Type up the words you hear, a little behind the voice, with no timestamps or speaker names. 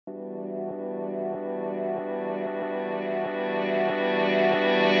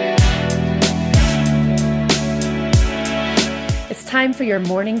time for your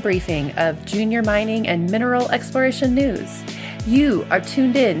morning briefing of junior mining and mineral exploration news. You are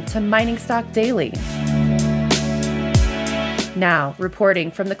tuned in to Mining Stock Daily. Now, reporting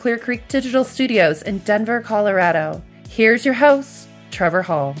from the Clear Creek Digital Studios in Denver, Colorado, here's your host, Trevor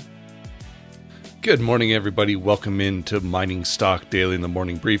Hall. Good morning, everybody. Welcome in to Mining Stock Daily in the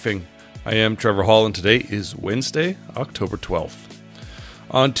morning briefing. I am Trevor Hall, and today is Wednesday, October 12th.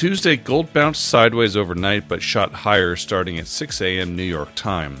 On Tuesday, gold bounced sideways overnight but shot higher starting at 6 a.m. New York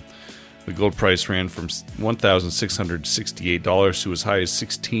time. The gold price ran from $1,668 to as high as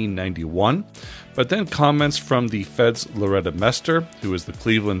 $1,691, but then comments from the Fed's Loretta Mester, who is the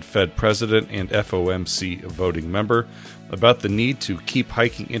Cleveland Fed president and FOMC voting member, about the need to keep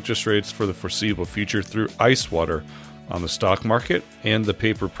hiking interest rates for the foreseeable future through ice water on the stock market and the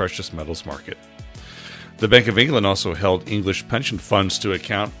paper precious metals market. The Bank of England also held English pension funds to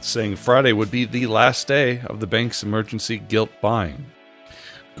account, saying Friday would be the last day of the bank's emergency gilt buying.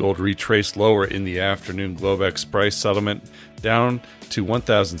 Gold retraced lower in the afternoon Globex price settlement, down to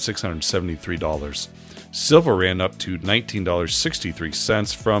 $1,673. Silver ran up to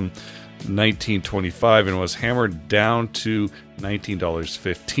 $19.63 from $19.25 and was hammered down to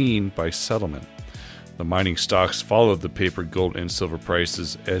 $19.15 by settlement. The mining stocks followed the paper gold and silver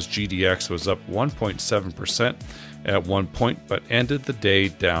prices as GDX was up 1.7% at one point but ended the day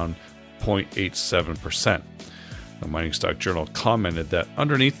down 0.87%. The Mining Stock Journal commented that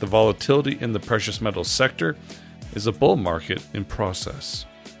underneath the volatility in the precious metals sector is a bull market in process.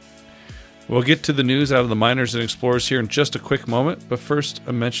 We'll get to the news out of the miners and explorers here in just a quick moment, but first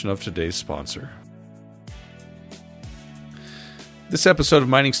a mention of today's sponsor. This episode of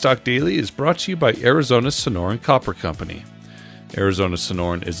Mining Stock Daily is brought to you by Arizona Sonoran Copper Company. Arizona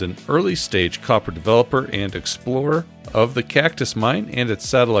Sonoran is an early-stage copper developer and explorer of the Cactus Mine and its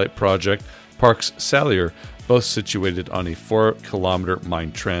satellite project, Parks Salyer, both situated on a 4-kilometer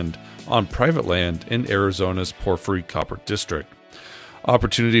mine trend on private land in Arizona's Porphyry Copper District.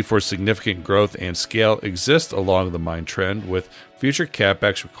 Opportunity for significant growth and scale exists along the mine trend, with future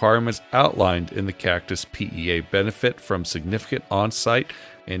CapEx requirements outlined in the Cactus PEA benefit from significant on-site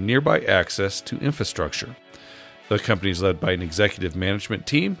and nearby access to infrastructure. The company is led by an executive management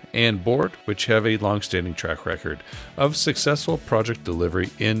team and board, which have a long-standing track record of successful project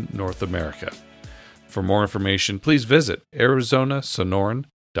delivery in North America. For more information, please visit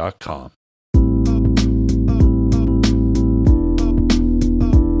arizonasonoran.com.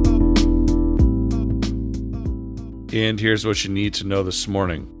 And here's what you need to know this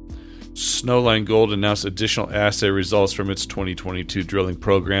morning. Snowline Gold announced additional assay results from its 2022 drilling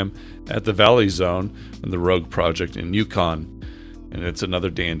program at the Valley Zone and the Rogue project in Yukon. And it's another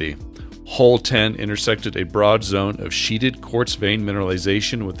dandy. Hole 10 intersected a broad zone of sheeted quartz vein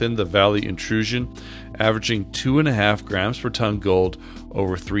mineralization within the valley intrusion, averaging 2.5 grams per ton gold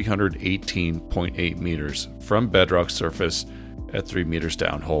over 318.8 meters from bedrock surface at 3 meters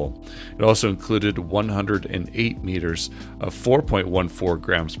downhole. It also included 108 meters of 4.14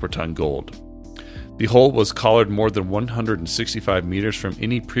 grams per ton gold. The hole was collared more than 165 meters from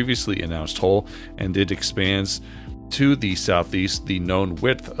any previously announced hole, and it expands to the southeast the known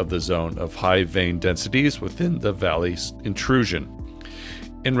width of the zone of high vein densities within the valley's intrusion.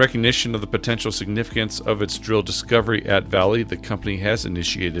 In recognition of the potential significance of its drill discovery at Valley, the company has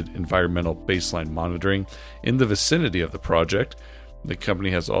initiated environmental baseline monitoring in the vicinity of the project. The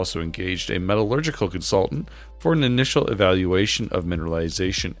company has also engaged a metallurgical consultant for an initial evaluation of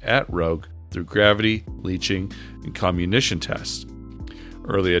mineralization at Rogue through gravity, leaching, and comminution tests.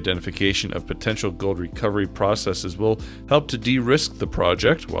 Early identification of potential gold recovery processes will help to de-risk the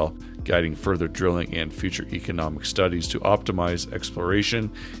project while guiding further drilling and future economic studies to optimize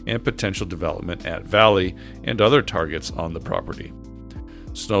exploration and potential development at Valley and other targets on the property.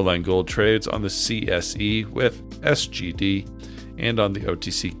 Snowline Gold trades on the CSE with SGD and on the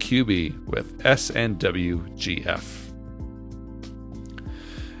OTCQB with SNWGF.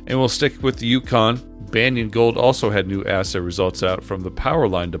 And we'll stick with the Yukon. Banyan Gold also had new assay results out from the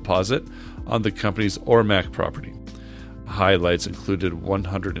Powerline deposit on the company's Ormac property. Highlights included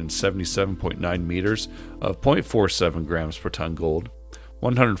 177.9 meters of 0.47 grams per ton gold,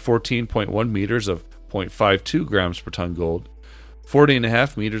 114.1 meters of 0.52 grams per ton gold,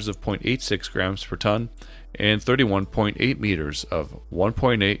 40.5 meters of 0.86 grams per ton, and 31.8 meters of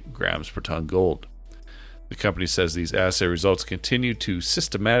 1.8 grams per ton gold. The company says these assay results continue to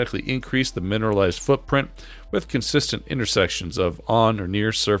systematically increase the mineralized footprint with consistent intersections of on or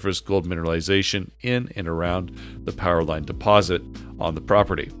near surface gold mineralization in and around the Powerline deposit on the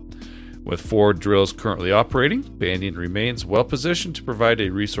property. With 4 drills currently operating, Banyan remains well positioned to provide a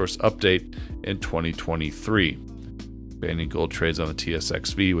resource update in 2023. Banyan Gold trades on the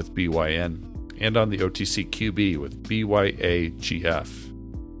TSXV with BYN and on the OTCQB with BYAGF.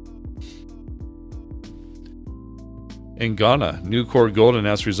 In Ghana, Nucor Gold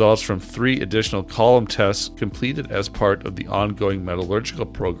announced results from 3 additional column tests completed as part of the ongoing metallurgical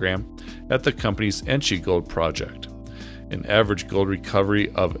program at the company's Enchi Gold project. An average gold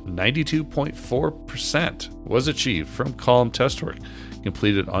recovery of 92.4% was achieved from column test work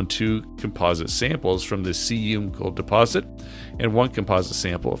completed on 2 composite samples from the Siyum gold deposit and 1 composite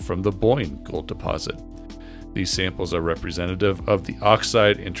sample from the Boyne gold deposit. These samples are representative of the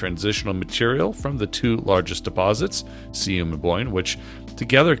oxide and transitional material from the 2 largest deposits, Siyum and Boyne, which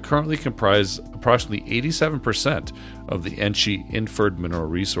together currently comprise approximately 87% of the Enchi inferred mineral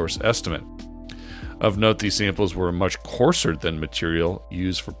resource estimate. Of note, these samples were much coarser than material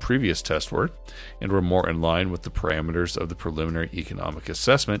used for previous test work and were more in line with the parameters of the preliminary economic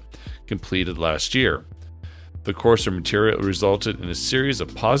assessment completed last year. The coarser material resulted in a series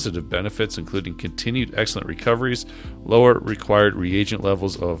of positive benefits, including continued excellent recoveries, lower required reagent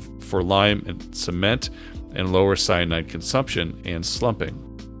levels for lime and cement, and lower cyanide consumption and slumping.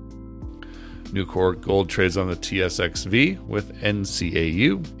 Nucor Gold trades on the TSXV with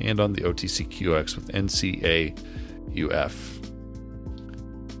NCAU and on the OTCQX with NCAUF.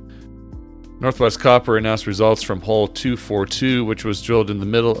 Northwest Copper announced results from hole 242, which was drilled in the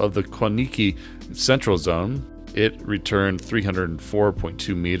middle of the Kwaniki Central Zone. It returned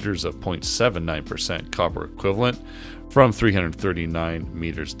 304.2 meters of 0.79% copper equivalent from 339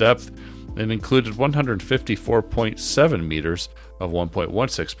 meters depth and included 154.7 meters of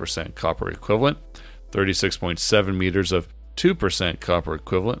 1.16% copper equivalent, 36.7 meters of 2% copper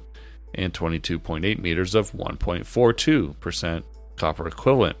equivalent, and 22.8 meters of 1.42% copper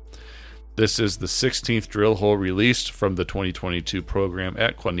equivalent. This is the 16th drill hole released from the 2022 program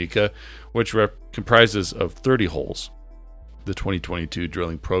at Kwanika, which comprises of 30 holes. The 2022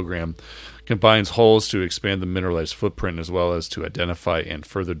 drilling program combines holes to expand the mineralized footprint as well as to identify and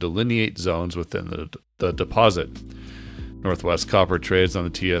further delineate zones within the deposit. Northwest Copper trades on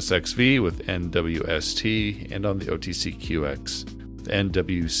the TSXV with NWST and on the OTCQX with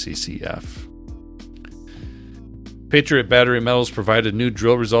NWCCF. Patriot Battery Metals provided new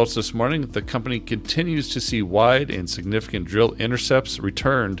drill results this morning. The company continues to see wide and significant drill intercepts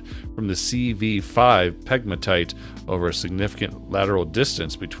returned from the CV5 pegmatite over a significant lateral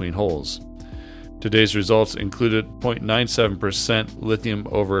distance between holes. Today's results included 0.97% lithium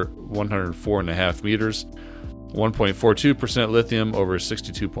over 104.5 meters, 1.42% lithium over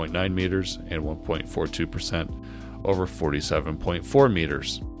 62.9 meters, and 1.42% over 47.4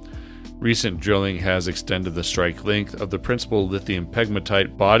 meters. Recent drilling has extended the strike length of the principal lithium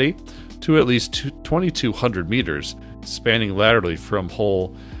pegmatite body to at least 2,200 meters, spanning laterally from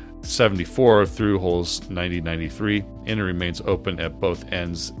hole 74 through holes 90-93, and it remains open at both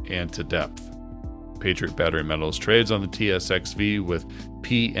ends and to depth. Patriot Battery Metals trades on the TSXV with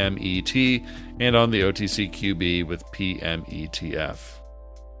PMET and on the OTCQB with PMETF.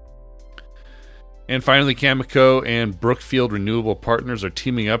 And finally, Cameco and Brookfield Renewable Partners are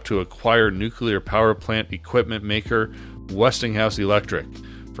teaming up to acquire nuclear power plant equipment maker Westinghouse Electric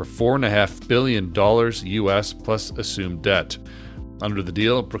for $4.5 billion US plus assumed debt. Under the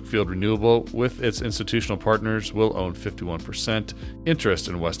deal, Brookfield Renewable, with its institutional partners, will own 51% interest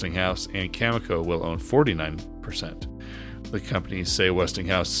in Westinghouse, and Cameco will own 49%. The companies say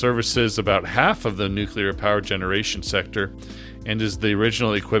Westinghouse services about half of the nuclear power generation sector and is the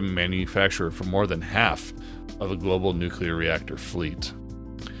original equipment manufacturer for more than half of the global nuclear reactor fleet.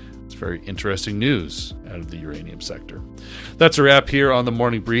 It's very interesting news out of the uranium sector. That's a wrap here on the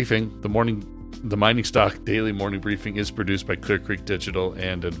morning briefing. The Mining Stock Daily Morning Briefing is produced by Clear Creek Digital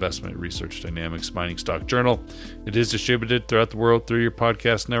and Investment Research Dynamics Mining Stock Journal. It is distributed throughout the world through your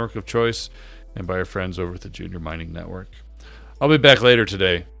podcast network of choice and by our friends over at the Junior Mining Network. I'll be back later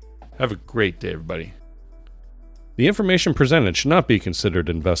today. Have a great day, everybody. The information presented should not be considered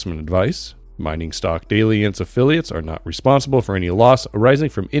investment advice. Mining Stock Daily and its affiliates are not responsible for any loss arising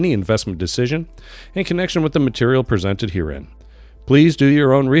from any investment decision in connection with the material presented herein. Please do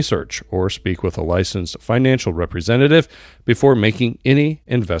your own research or speak with a licensed financial representative before making any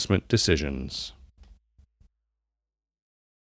investment decisions.